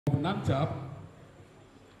NAMTAP,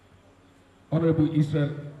 Honorable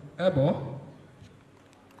Israel Ebo,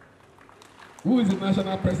 who is the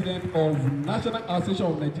National President of National Association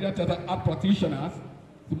of Nigeria Theatre Art Practitioners.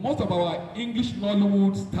 Most of our English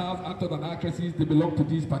Nollywood stars, actors and actresses, they belong to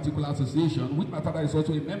this particular association, which my father is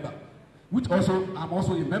also a member, I'm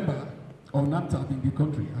also a member of NAMTAP in the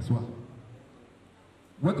country as well.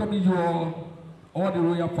 Welcoming you all the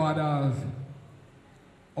royal fathers,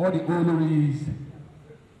 all the honorees,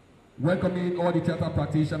 welcoming all the theatre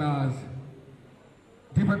practitioners,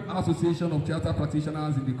 different associations of theatre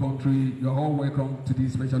practitioners in the country. You're all welcome to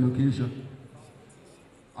this special occasion.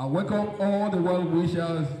 I welcome all the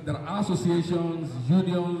well-wishers. There are associations,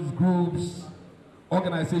 unions, groups,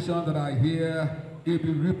 organizations that are here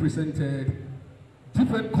being represented,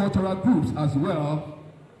 different cultural groups as well.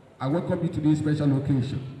 I welcome you to this special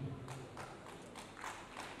occasion.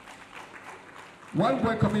 While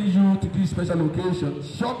welcoming you to this special occasion,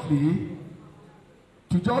 shortly,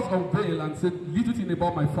 to just unveil and say little thing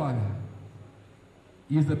about my father.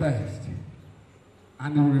 He is the best,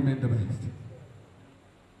 and he will remain the best.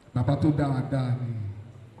 Bàbá tó dáadáa ni.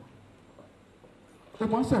 Ó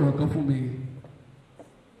máa ń sọ̀rọ̀ kan fún mi.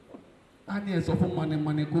 A ní ẹ sọ fún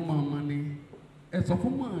mani kó máa mani. Ẹ sọ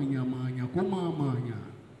fún mààyàn kó máa mààyàn.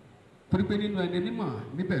 Torí pé nínú ẹni mímọ̀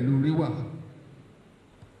níbẹ̀ lórí wà.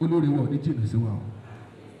 Olórí wa ò ní jìnnà sí wa o.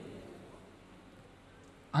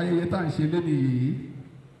 Ayẹyẹ tá à ń ṣe léni yìí.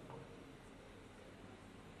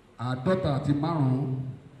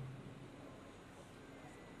 55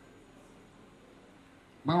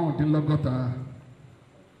 márùndínlọ́gọ́ta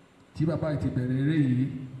tí bàbá yìí ti bẹ̀rẹ̀ eré yìí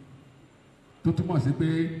tó túmọ̀ sí pé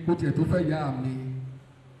kó tiẹ̀ tó fẹ́ yá mi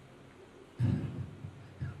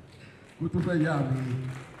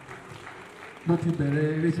ló ti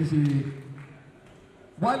bẹ̀rẹ̀ eré ṣíṣe.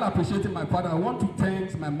 While appreciating my father, I want to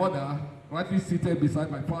thank my mother, rightly seated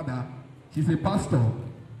beside my father. She's a pastor,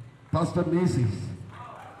 Pastor Mrs.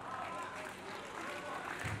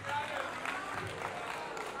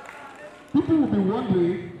 People will be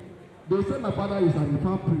wondering, they say my father is an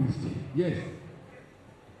Ifa priest. Yes.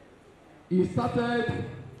 He started,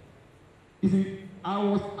 you see, I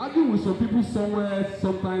was arguing with some people somewhere,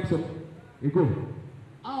 sometime ago.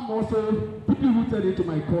 I'm also deeply rooted into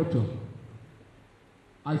my culture.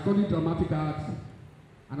 I studied dramatic arts,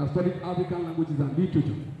 and I studied African languages and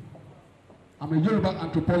literature. I'm a Yoruba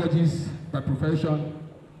anthropologist by profession.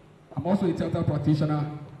 I'm also a theatre practitioner.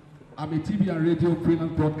 I'm a TV and radio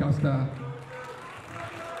freelance broadcaster.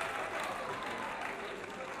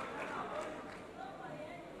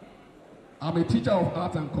 I'm a teacher of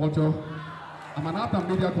art and culture. I'm an art and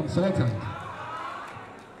media consultant.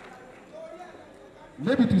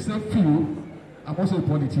 Maybe to say few, I'm also a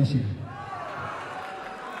politician.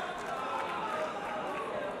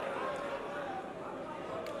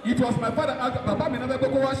 It was my father, Papa me never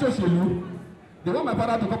go watch you. They want my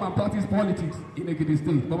father to come and practice politics in Ekiti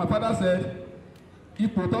State. But my father said, if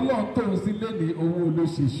Protolon told Sileni Owo lo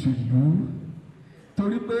se shulu,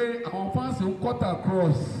 torí pé àwọn fans ń cut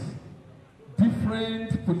across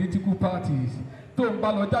different political parties. Tó ń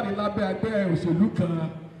bá lọ jáde lábẹ́ ẹgbẹ́ òṣèlú kan,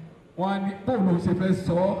 wọ́n ní bóun ló ṣe fẹ́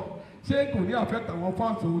sọ, ṣé kò ní affect àwọn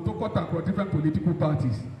fans tó cut across different political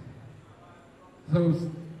parties. So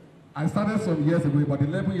I started some years ago, about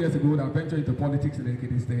 11 years ago, that I ventured into politics in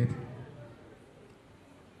Ekiti State.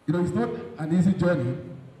 You know, it's not an easy journey.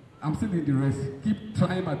 I'm still in the race. Keep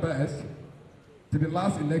trying my best. To the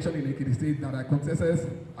last election in Ekiti State that I contested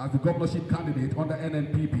as the governorship candidate under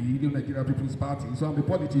NNPP, New Nigeria People's Party. So I'm a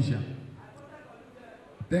politician.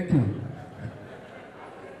 Thank you.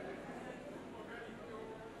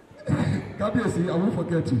 Kábíyèsí, I won't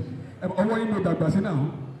forget you. Ọwọ́ yín ló dàgbà sí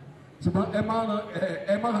náà. Ṣùgbọ́n ẹ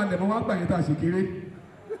máa halẹ̀ mọ́ wá gbà yín tá a ṣe kéré.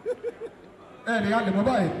 Ẹ lè halẹ̀ mọ́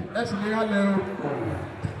báyìí, ẹ sì lè halẹ̀ o.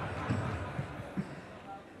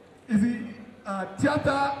 You see,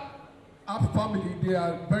 theatre art family, they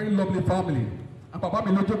are a very lovely family. And Papa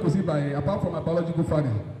mi ló jókòó sí báyìí, apart from my biological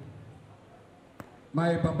father.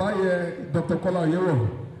 My Baba yẹ Dr. Kola Oyero.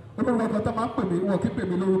 Olórúkọ kan tá máa ń pè mí, wọn kì í pè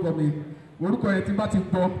mí lórúkọ mi. Orúkọ yẹn tí bá ti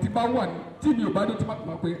gbọ́, tí bá wà tí mi ò bá dé tí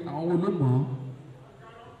máa pè àwọn olómọ̀.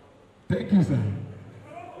 Thank you, sir.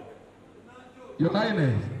 Your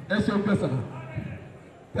Highness, ẹ ṣeun pẹ́ sir.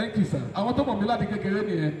 Thank you, sir. Àwọn tó mọ̀ mí láti kékeré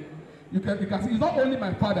nìyẹn. You can see, it's not only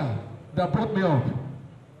my father that brought me up.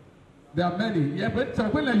 There are many. Yeah, but so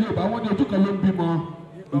when you I want you to come and be more.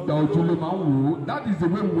 That is the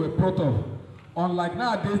way we were brought up. Unlike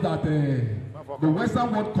nowadays that the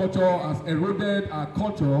Western world culture has eroded our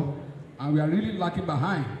culture and we are really lacking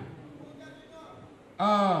behind.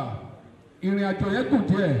 Ìrìn àjò yẹn kù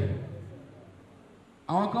díẹ̀.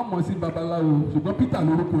 àwọn kan mọ̀ sí babaláwo ṣùgbọ́n Peter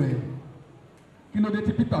lórúkọ ẹ̀ kí ló dé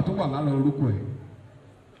tí Peter tó wà lára orúkọ ẹ̀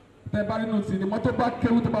tẹ́ bá nínú sinimá tó bá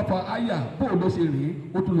kéwú tó bá fa àyà bóò ló ṣe rìn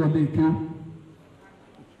ó tún lọ lé kéwú.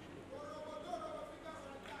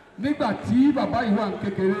 nígbà tí bàbá yìí wà ní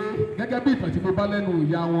kékeré gẹ́gẹ́ bí ìtàn tí mo bá lẹ́nu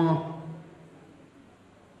ìyá wọn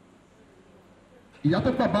ìyá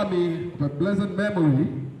tó bàbá mi of a blessed memory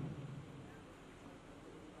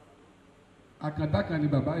àkàndá kan ni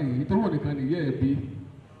bàbá yìí tó wọ̀ nìkan nìyẹ́ ẹ̀ bí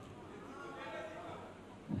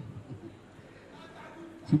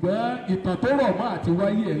ṣùgbọ́n ìtàn tó rọ̀ mọ́ àti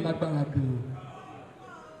wáyé ẹ̀ lágbára gan-an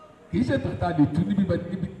kì í ṣe tàtà lè tú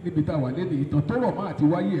níbi tá a wà lẹ́nu ìtàn tó rọ̀ mọ́ àti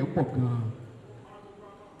wáyé ẹ̀ pọ̀ gan-an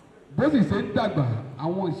bó sì ṣe ń dàgbà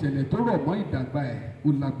àwọn ìṣẹ̀lẹ̀ tó rọ̀ mọ́ ìdàgbà ẹ̀ ó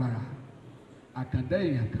lágbára àkàndá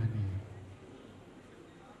èèyàn kan ni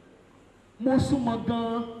mo súnmọ́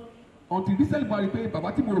gan-an until recently mo rí pé bàbá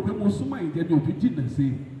tí mo rò pé mo súnmọ́ ìjẹ́ mi ò fi jìnnà sí i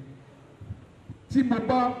tí mo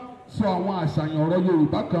bá sọ àwọn àṣàyàn ọ̀rọ̀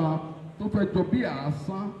Yorùbá kan tó fẹ́ jọ bí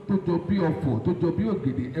àásán tó jọ bí ọ̀fọ̀ tó jọ bí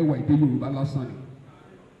ògèdè ẹwà èdè Yorùbá lásán ni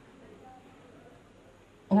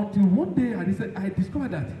until one day I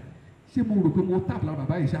discovered that ṣé mo rò pé mo tap lára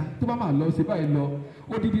bàbá yìí ṣá tó bá máa lọ ṣe báyìí lọ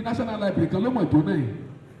odidi National Library kan ló mọ̀ jóná yìí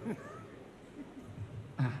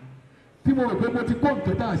tí mo rò pé mo ti kó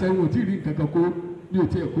nǹkan tá àṣẹ wọn ò tí ì rí nǹkan kan kó ní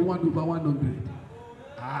òtí ẹ̀ kó 1/100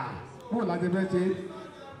 mo láti fẹ́ ṣe.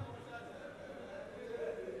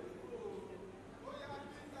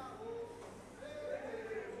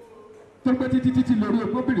 tó pé títí lórí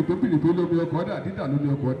ọgbọ́n bèrè pé lómi ọkọ̀ ọ̀dà dídà lómi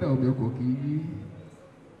ọkọ̀ ọ̀dà omi ọkọ̀ kì í yí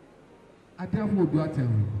adé fún odò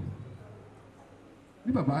àtẹ̀rù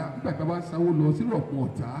ní bàbá nígbà tí bàbá ń sanwó lọ sínú ọ̀pọ̀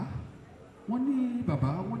ọ̀tá wọ́n ní bàbá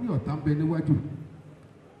wọ́n ní ọ̀tá ń bẹ níwájú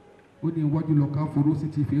ó ní iwájú lọ ká foró sí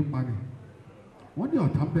ti fi ń pani wọ́n ní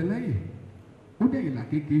ọ̀tá ń bẹ lẹ́yìn ó ní ìlà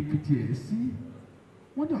kékeré fi tiẹ̀ sí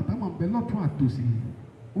wọ́n ní ọ̀tá máa ń bẹ lọ́tún àtòsí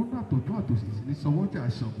ó ní àtọ̀tún àtòsí ní sanwó-ọjà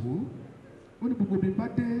àṣàbò ó ní gbogbo mi bá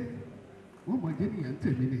dé wọ́n mọ̀ jẹ́ nìyẹn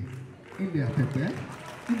tèmi ni ilé àtẹ̀gbẹ́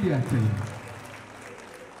ilé àtẹ̀yìn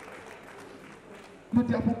ló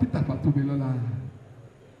dé abọ́ Peter Fatomilola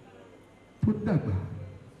tó dàgbà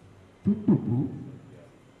tó dògbó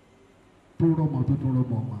tó rọmọ tó tún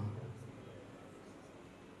rọmọ ọmọ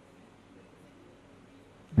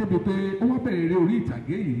débi pé ó wá bẹ̀rẹ̀ eré orí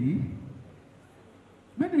ìtàgé yìí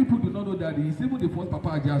many people do not know that he is even the first Papa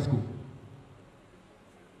Ajasco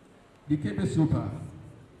the Kebe Super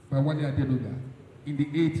by Wale Adenuga in the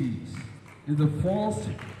 80s is the first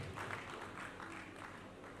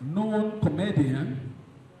known comedian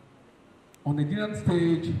on the Nigerian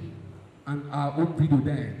stage and our own video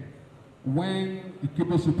then. When the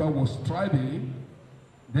Kebo Super was thriving,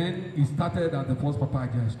 then he started at the first Papa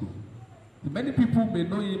Ajasco. Many people may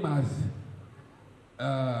know him as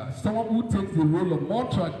someone who takes the role of more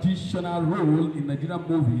traditional role in Nigerian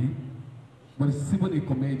movie, but he's even a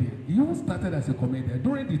comedian. He even started as a comedian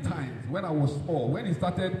during the times when I was small. When he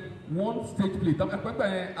started one stage play,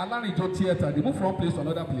 Alanijo Theatre, they moved from one place to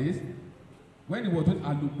another place. When he was doing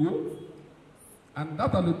Alugo, and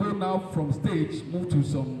that Alugo now from stage moved to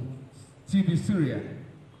some TV serial.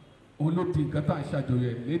 Olóòtú nǹkan tá à ń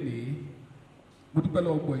ṣàjọyọ̀ lénìí. Mo dúpẹ́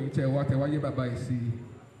lọ́wọ́ gbọ́ yín tẹ́ wá yé bàbá yìí sí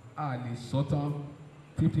a lè sọ tán.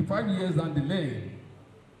 55 years down the lane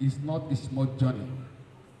is not a small journey.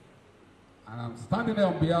 And I'm standing there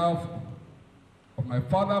on behalf of my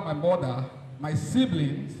father, my mother, my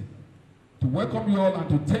siblings to welcome you all and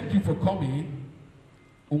to thank you for coming.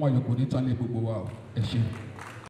 Ohun ayọ̀ kò ní tán lé gbogbo wa o. Ẹ ṣé.